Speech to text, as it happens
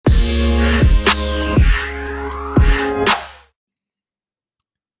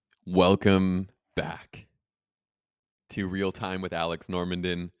Welcome back to Real Time with Alex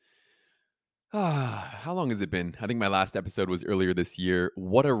Normandin. How long has it been? I think my last episode was earlier this year.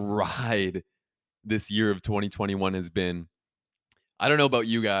 What a ride this year of 2021 has been. I don't know about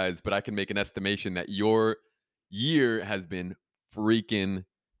you guys, but I can make an estimation that your year has been freaking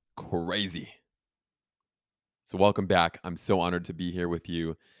crazy. So, welcome back. I'm so honored to be here with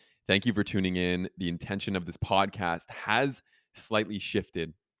you. Thank you for tuning in. The intention of this podcast has slightly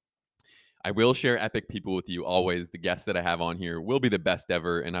shifted. I will share epic people with you always. The guests that I have on here will be the best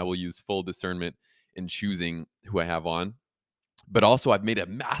ever, and I will use full discernment in choosing who I have on. But also, I've made a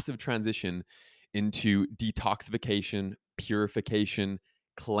massive transition into detoxification, purification,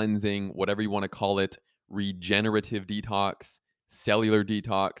 cleansing, whatever you want to call it, regenerative detox, cellular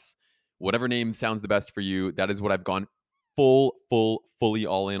detox, whatever name sounds the best for you. That is what I've gone fully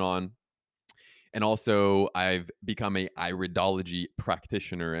all in on. And also, I've become a iridology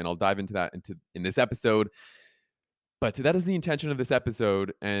practitioner, and I'll dive into that in this episode. But that is the intention of this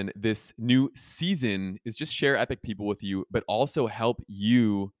episode, and this new season is just share epic people with you, but also help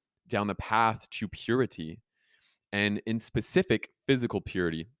you down the path to purity, and in specific, physical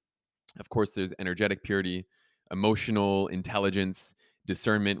purity. Of course, there's energetic purity, emotional intelligence,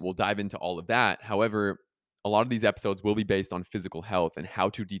 discernment. We'll dive into all of that. However, a lot of these episodes will be based on physical health and how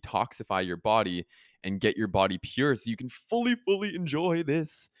to detoxify your body and get your body pure so you can fully enjoy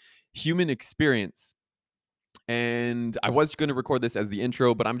this human experience. And I was going to record this as the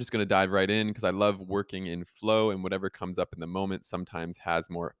intro, but I'm just going to dive right in because I love working in flow, and whatever comes up in the moment sometimes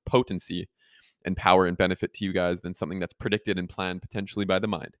has more potency and power and benefit to you guys than something that's predicted and planned potentially by the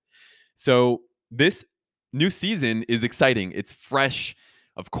mind. So this new season is exciting. It's fresh.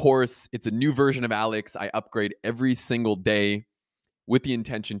 Of course, it's a new version of Alex. I upgrade every single day with the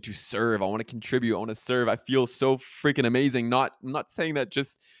intention to serve. I want to contribute. I want to serve. I feel so freaking amazing. I'm not saying that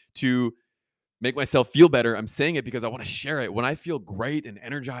just to make myself feel better. I'm saying it because I want to share it. When I feel great and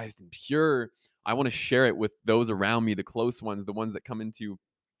energized and pure, I want to share it with those around me, the close ones, the ones that come into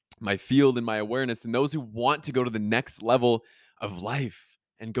my field and my awareness, and those who want to go to the next level of life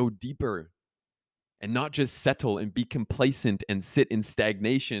and go deeper and not just settle and be complacent and sit in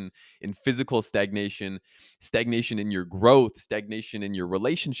stagnation, in physical stagnation, stagnation in your growth, stagnation in your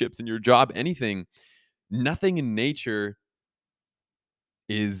relationships, in your job, anything. Nothing in nature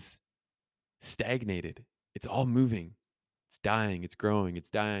is stagnated. It's all moving. It's dying, it's growing, it's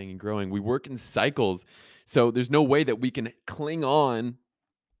dying and growing. We work in cycles. So there's no way that we can cling on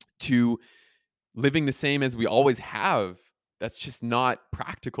to living the same as we always have. That's just not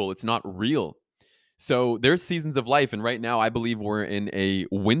practical. It's not real. So there's seasons of life. And right now, I believe we're in a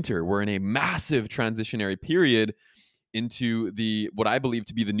winter. We're in a massive transitionary period into what I believe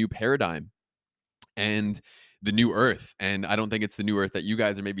to be the new paradigm and the new earth. And I don't think it's the new earth that you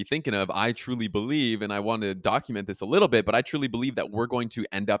guys are maybe thinking of. I truly believe, and I want to document this a little bit, but I truly believe that we're going to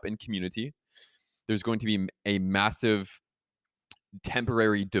end up in community. There's going to be a massive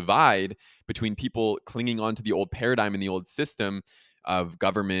temporary divide between people clinging on to the old paradigm and the old system of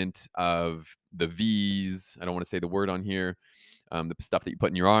government, of the V's. I don't want to say the word on here. The stuff that you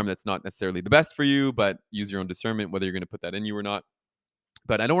put in your arm that's not necessarily the best for you, but use your own discernment whether you're going to put that in you or not.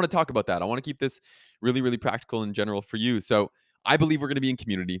 But I don't want to talk about that. I want to keep this really practical and general for you. So I believe we're going to be in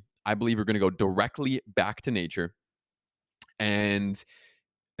community. I believe we're going to go directly back to nature. And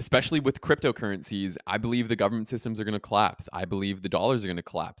especially with cryptocurrencies, I believe the government systems are going to collapse. I believe the dollars are going to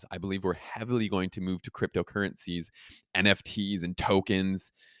collapse. I believe we're heavily going to move to cryptocurrencies, NFTs, and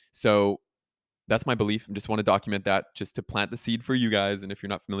tokens. So that's my belief. I just want to document that just to plant the seed for you guys. And if you're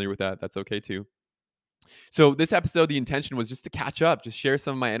not familiar with that, that's okay too. So this episode, the intention was just to catch up, just share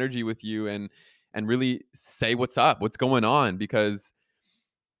some of my energy with you and really say what's up, what's going on, because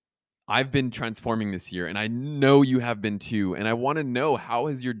I've been transforming this year and I know you have been too. And I want to know, how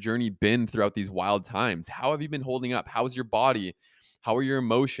has your journey been throughout these wild times? How have you been holding up? How's your body? How are your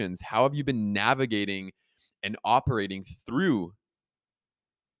emotions? How have you been navigating and operating through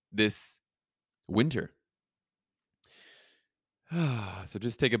this winter? So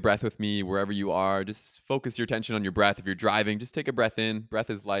just take a breath with me wherever you are. Just focus your attention on your breath. If you're driving, just take a breath in. Breath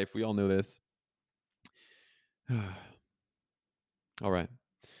is life. We all know this. All right.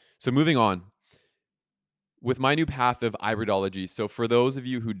 So moving on with my new path of iridology. So for those of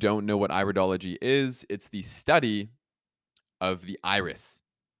you who don't know what iridology is, it's the study of the iris,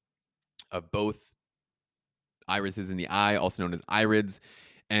 of both irises in the eye, also known as irids.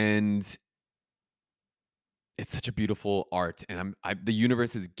 And it's such a beautiful art. And the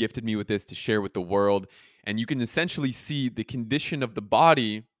universe has gifted me with this to share with the world. And you can essentially see the condition of the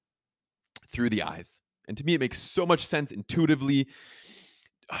body through the eyes. And to me, it makes so much sense intuitively.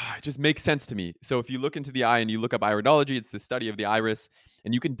 it just makes sense to me. So if you look into the eye and you look up iridology, it's the study of the iris,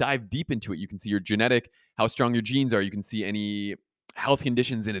 and you can dive deep into it. You can see your genetic, how strong your genes are. You can see any health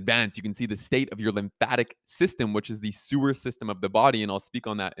conditions in advance. You can see the state of your lymphatic system, which is the sewer system of the body. And I'll speak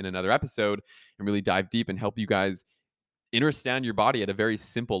on that in another episode and really dive deep and help you guys understand your body at a very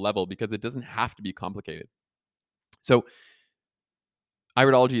simple level because it doesn't have to be complicated. So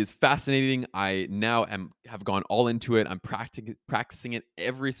iridology is fascinating. I now have gone all into it. I'm practicing it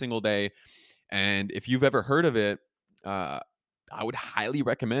every single day. And if you've ever heard of it, uh, I would highly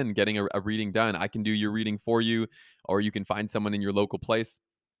recommend getting a reading done. I can do your reading for you, or you can find someone in your local place.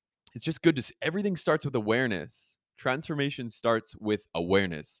 It's just good to everything starts with awareness. Transformation starts with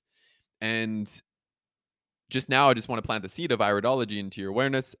awareness. And just now, I just want to plant the seed of iridology into your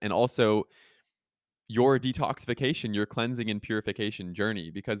awareness and also your detoxification, your cleansing and purification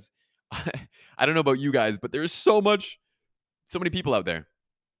journey. Because I don't know about you guys, but there's so many people out there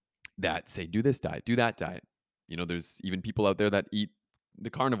that say, do this diet, do that diet. You know, there's even people out there that eat the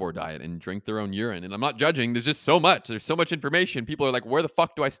carnivore diet and drink their own urine. And I'm not judging. There's just so much. There's so much information. People are like, where the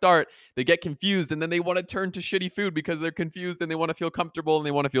fuck do I start? They get confused and then they want to turn to shitty food because they're confused and they want to feel comfortable and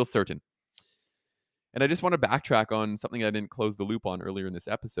they want to feel certain. And I just want to backtrack on something I didn't close the loop on earlier in this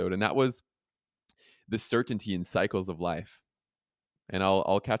episode. And that was the certainty in cycles of life. And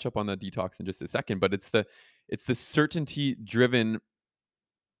I'll catch up on the detox in just a second, but it's the certainty driven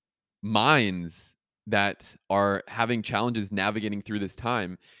minds that are having challenges navigating through this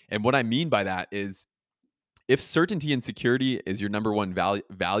time. And what I mean by that is if certainty and security is your number one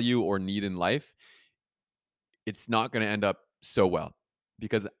value or need in life, it's not going to end up so well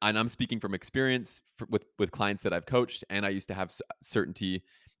because and I'm speaking from experience with clients that I've coached and I used to have certainty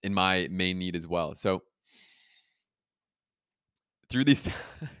in my main need as well. So through these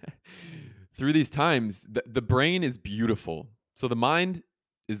through these times the brain is beautiful. So the mind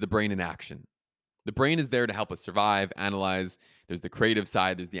is the brain in action. The brain is there to help us survive, analyze. There's the creative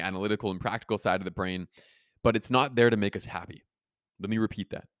side, there's the analytical and practical side of the brain, but it's not there to make us happy. Let me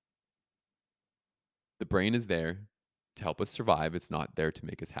repeat that. The brain is there to help us survive. It's not there to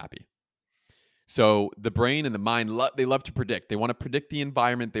make us happy. So the brain and the mind, they love to predict. They want to predict the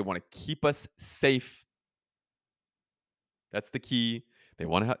environment. They want to keep us safe. That's the key. It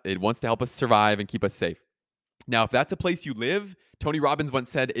wants to help us survive and keep us safe. Now, if that's a place you live, Tony Robbins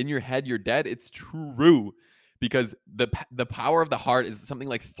once said, "In your head, you're dead." It's true because the power of the heart is something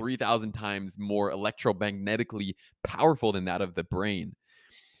like 3,000 times more electromagnetically powerful than that of the brain.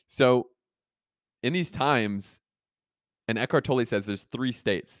 So, in these times, and Eckhart Tolle says there's three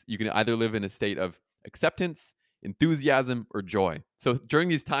states. You can either live in a state of acceptance, enthusiasm, or joy. So, during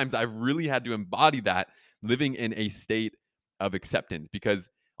these times, I've really had to embody that living in a state of acceptance because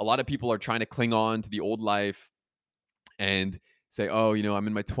a lot of people are trying to cling on to the old life and say, "Oh, I'm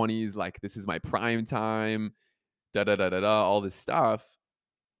in my 20s, like this is my prime time, da da da da da, all this stuff."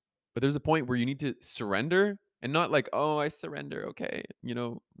 But there's a point where you need to surrender and not like, "Oh, I surrender, okay."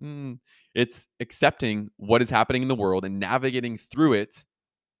 It's accepting what is happening in the world and navigating through it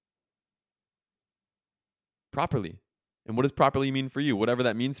properly. And what does properly mean for you? Whatever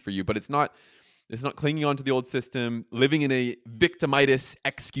that means for you, but it's not clinging on to the old system, living in a victimitis,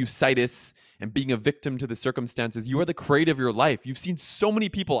 excusitis, and being a victim to the circumstances. You are the creator of your life. You've seen so many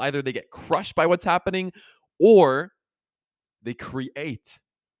people, either they get crushed by what's happening or they create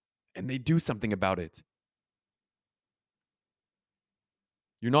and they do something about it.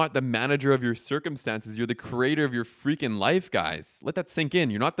 You're not the manager of your circumstances. You're the creator of your freaking life, guys. Let that sink in.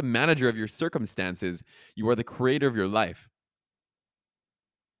 You're not the manager of your circumstances. You are the creator of your life.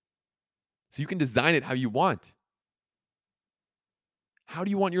 So you can design it how you want. How do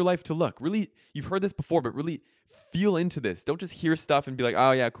you want your life to look? Really, you've heard this before, but really feel into this. Don't just hear stuff and be like,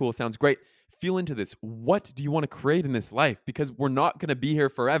 oh, yeah, cool, sounds great. Feel into this. What do you want to create in this life? Because we're not going to be here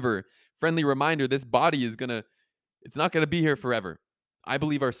forever. Friendly reminder, this body it's not going to be here forever. I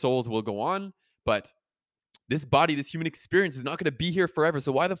believe our souls will go on, but this body, this human experience is not going to be here forever.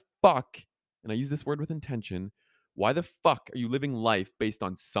 So why the fuck, and I use this word with intention, why the fuck are you living life based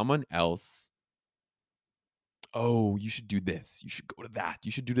on someone else? Oh, you should do this. You should go to that. You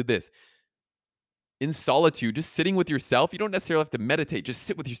should do to this. In solitude, just sitting with yourself, you don't necessarily have to meditate. Just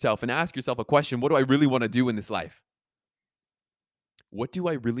sit with yourself and ask yourself a question. What do I really want to do in this life? What do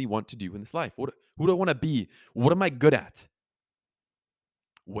I really want to do in this life? Who do I want to be? What am I good at?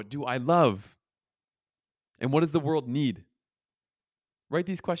 What do I love? And what does the world need? Write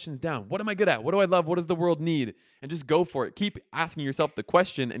these questions down. What am I good at? What do I love? What does the world need? And just go for it. Keep asking yourself the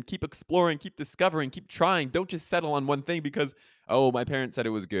question and keep exploring, keep discovering, keep trying. Don't just settle on one thing because, oh, my parents said it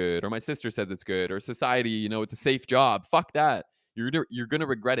was good, or my sister says it's good, or society, it's a safe job. Fuck that. You're gonna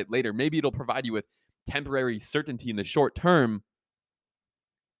regret it later. Maybe it'll provide you with temporary certainty in the short term,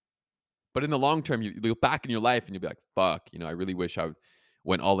 but in the long term, you look back in your life and you'll be like, "Fuck, I really wish I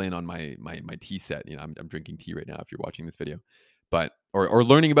went all in on my tea set." I'm drinking tea right now if you're watching this video. But or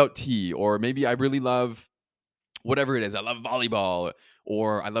learning about tea, or maybe I really love whatever it is. I love volleyball,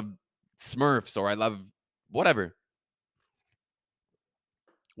 or I love Smurfs, or I love whatever.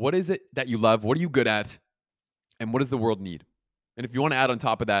 What is it that you love? What are you good at? And what does the world need? And if you want to add on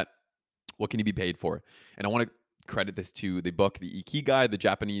top of that, what can you be paid for? And I want to credit this to the book, the Ikigai, the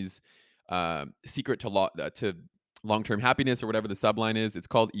Japanese secret to long-term happiness, or whatever the subline is. It's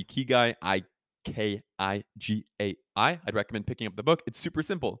called Ikigai, Ikigai. I'd recommend picking up the book. It's super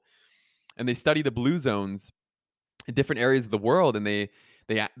simple, and they study the blue zones in different areas of the world, and they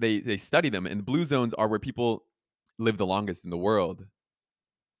study them. And the blue zones are where people live the longest in the world.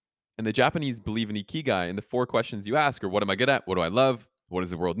 And the Japanese believe in Ikigai, and the four questions you ask are: what am I good at? What do I love? What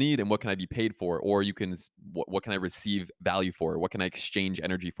does the world need? And what can I be paid for? Or you can, what can I receive value for? What can I exchange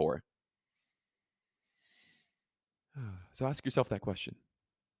energy for? So ask yourself that question: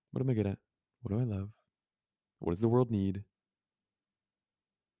 what am I good at? What do I love? What does the world need?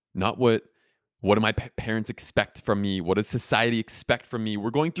 Not what do my parents expect from me? What does society expect from me?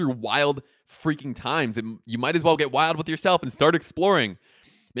 We're going through wild freaking times, and you might as well get wild with yourself and start exploring.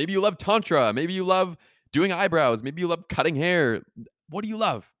 Maybe you love tantra. Maybe you love doing eyebrows. Maybe you love cutting hair. What do you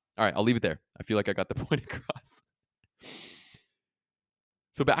love? All right, I'll leave it there. I feel like I got the point across.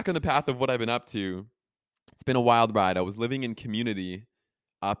 So back on the path of what I've been up to, it's been a wild ride. I was living in community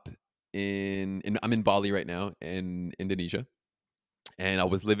up in I'm in Bali right now in Indonesia, and I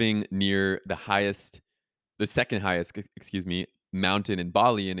was living near the second highest, excuse me, mountain in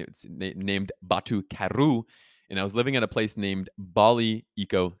Bali, and it's named Batu Karu. And I was living at a place named Bali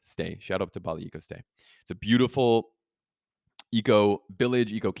Eco Stay. Shout out to Bali Eco Stay. It's a beautiful eco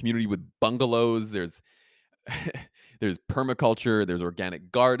village, eco community with bungalows. There's there's permaculture, there's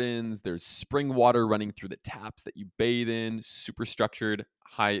organic gardens, there's spring water running through the taps that you bathe in, super structured,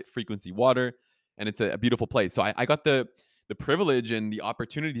 high frequency water, and it's a beautiful place. So I got the privilege and the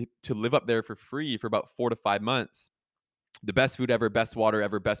opportunity to live up there for free for about 4 to 5 months. The best food ever, best water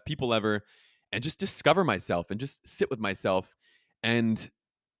ever, best people ever, and just discover myself and just sit with myself and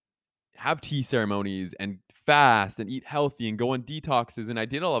have tea ceremonies and fast and eat healthy and go on detoxes. And I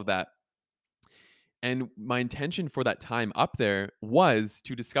did all of that. And my intention for that time up there was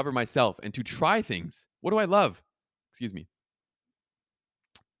to discover myself and to try things. What do I love? Excuse me,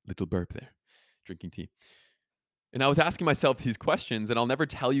 little burp there, drinking tea. And I was asking myself these questions, and I'll never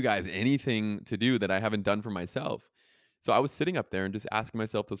tell you guys anything to do that I haven't done for myself. So I was sitting up there and just asking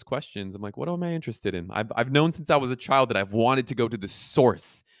myself those questions. I'm like, what am I interested in? I've known since I was a child that I've wanted to go to the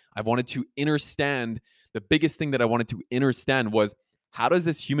source. I've wanted to understand. The biggest thing that I wanted to understand was, how does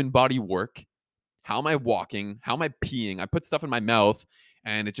this human body work? How am I walking? How am I peeing? I put stuff in my mouth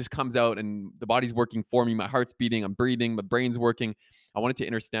and it just comes out, and the body's working for me. My heart's beating, I'm breathing, my brain's working. I wanted to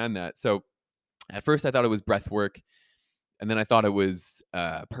understand that. So at first I thought it was breath work, and then I thought it was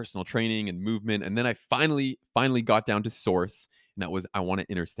personal training and movement, and then I finally got down to source, and that was, I want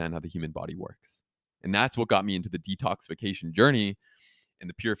to understand how the human body works. And that's what got me into the detoxification journey and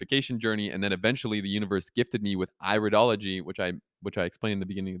the purification journey. And then eventually the universe gifted me with iridology, which I explained in the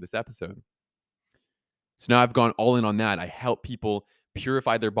beginning of this episode. So now I've gone all in on that. I help people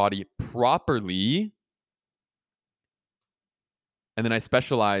purify their body properly. And then I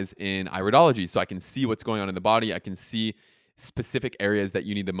specialize in iridology, so I can see what's going on in the body. I can see specific areas that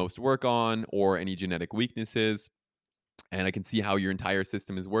you need the most work on, or any genetic weaknesses. And I can see how your entire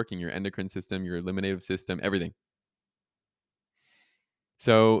system is working, your endocrine system, your eliminative system, everything.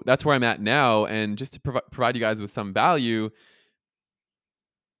 So that's where I'm at now. And just to provide you guys with some value,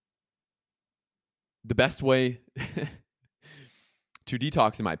 the best way to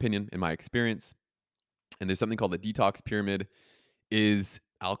detox, in my opinion, in my experience, and there's something called the detox pyramid, is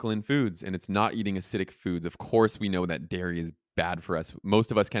alkaline foods, and it's not eating acidic foods. Of course, we know that dairy is bad for us.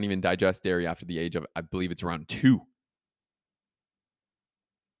 Most of us can't even digest dairy after the age of, I believe it's around 2.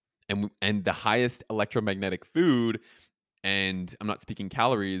 And the highest electromagnetic food, and I'm not speaking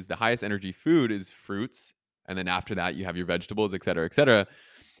calories, the highest energy food is fruits, and then after that you have your vegetables, et cetera, et cetera.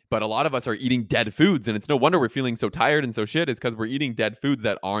 But a lot of us are eating dead foods, and it's no wonder we're feeling so tired and so shit. It's because we're eating dead foods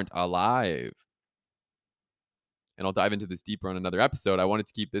that aren't alive. And I'll dive into this deeper on another episode. I wanted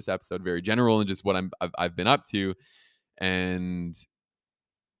to keep this episode very general and just what I've been up to, and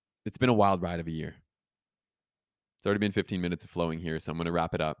it's been a wild ride of a year. It's already been 15 minutes of flowing here, so I'm going to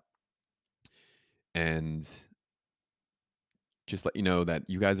wrap it up and just let you know that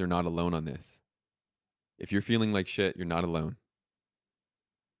you guys are not alone on this. If you're feeling like shit, you're not alone.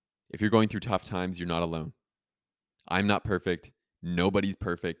 If you're going through tough times, you're not alone. I'm not perfect. Nobody's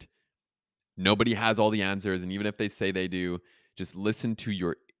perfect. Nobody has all the answers. And even if they say they do, just listen to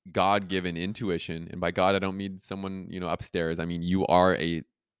your God given intuition. And by God, I don't mean someone, upstairs. I mean, you are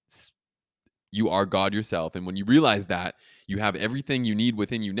God yourself. And when you realize that you have everything you need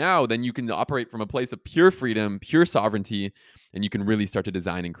within you now, then you can operate from a place of pure freedom, pure sovereignty, and you can really start to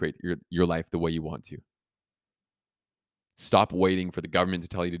design and create your life the way you want to. Stop waiting for the government to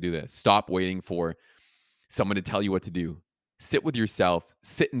tell you to do this. Stop waiting for someone to tell you what to do. Sit with yourself,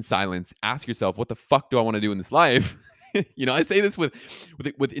 sit in silence, ask yourself, what the fuck do I want to do in this life? I say this with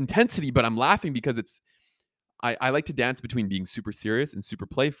intensity, but I'm laughing because I like to dance between being super serious and super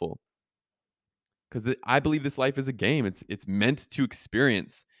playful. Because I believe this life is a game. It's meant to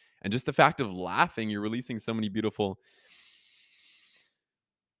experience. And just the fact of laughing, you're releasing so many beautiful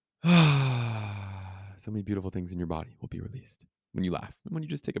so many beautiful things in your body will be released when you laugh and when you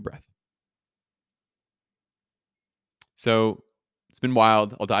just take a breath. So it's been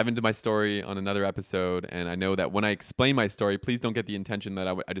wild. I'll dive into my story on another episode. And I know that when I explain my story, please don't get the intention that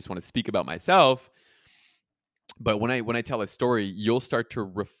I just want to speak about myself. But when I tell a story, you'll start to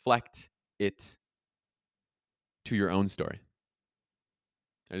reflect it to your own story.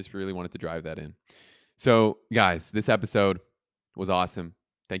 I just really wanted to drive that in. So, guys, this episode was awesome.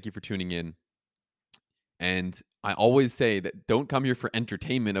 Thank you for tuning in. And I always say that don't come here for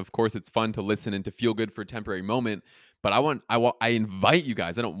entertainment. Of course, it's fun to listen and to feel good for a temporary moment. But I invite you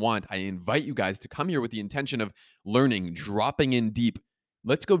guys. I invite you guys to come here with the intention of learning, dropping in deep.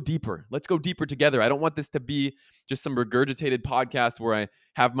 Let's go deeper. Let's go deeper together. I don't want this to be just some regurgitated podcast where I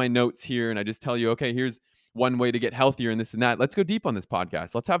have my notes here and I just tell you, okay, here's one way to get healthier and this and that. Let's go deep on this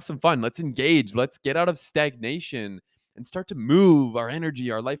podcast. Let's have some fun. Let's engage. Let's get out of stagnation and start to move our energy,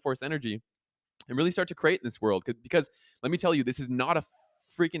 our life force energy, and really start to create in this world. Because let me tell you, this is not a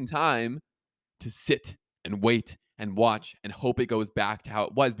freaking time to sit and wait and watch and hope it goes back to how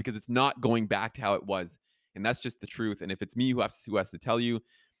it was, because it's not going back to how it was. And that's just the truth. And if it's me who has to tell you,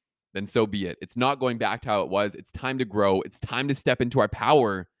 then so be it. It's not going back to how it was. It's time to grow. It's time to step into our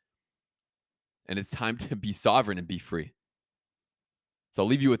power. And it's time to be sovereign and be free. So I'll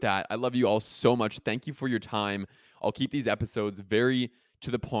leave you with that. I love you all so much. Thank you for your time. I'll keep these episodes very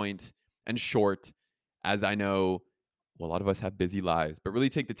to the point and short, as I know, well, a lot of us have busy lives, but really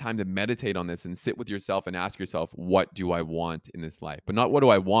take the time to meditate on this and sit with yourself and ask yourself, what do I want in this life? But not what do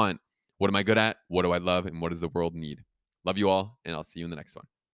I want? What am I good at? What do I love? And what does the world need? Love you all, and I'll see you in the next one.